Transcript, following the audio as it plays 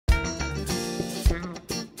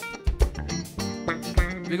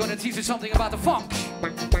We're gonna teach you something about the funk.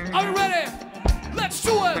 Are you ready? Let's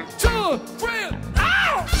do it. 2, 3,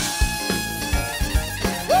 ow!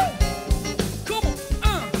 Woo! Come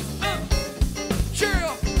on, cheer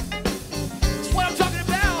up. That's what I'm talking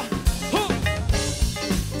about.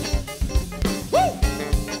 Woo!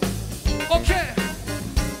 Okay,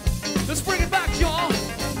 let's bring it back, y'all. Woo!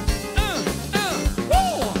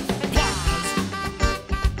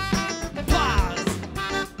 Pause.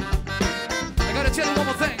 I gotta tell you one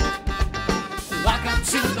more thing. Welcome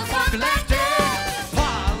to the Funklectic.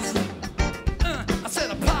 Pause. I said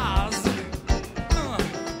a pause.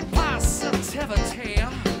 Positivity.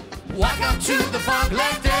 Welcome to the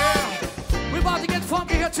Funklectic. We're about to get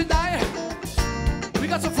funky here tonight. We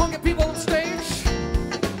got some funky people on stage.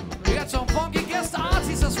 We got some funky guest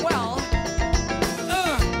artists as well.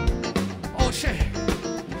 Oh shit.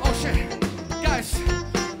 Guys,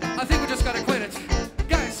 I think we just gotta quit it.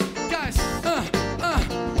 Guys,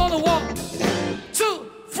 on the 1,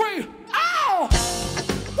 2, 3, ow!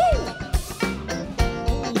 Woo!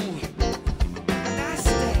 Ooh,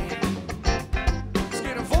 nasty. Let's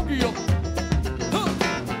get it funky up.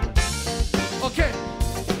 Okay,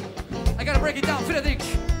 I gotta break it down. Fredrik,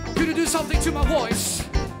 could you do something to my voice?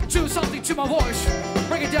 Do something to my voice.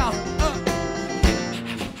 Break it down.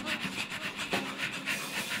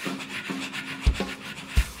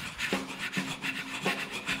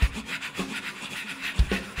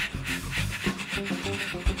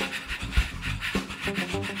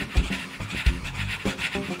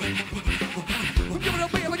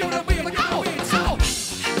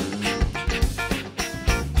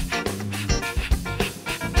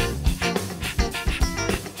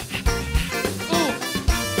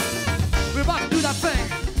 We're about to do that thing.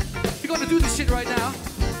 We're gonna do this shit right now.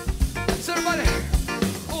 So everybody,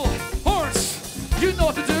 horns, you know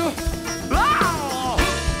what to do. Ah!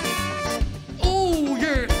 Oh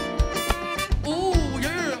yeah.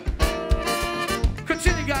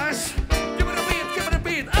 Continue, guys. Give it a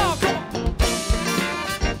beat. Oh, come on.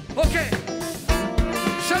 Okay.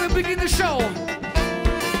 Shall we begin the show?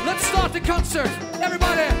 Let's start the concert.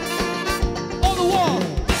 Everybody.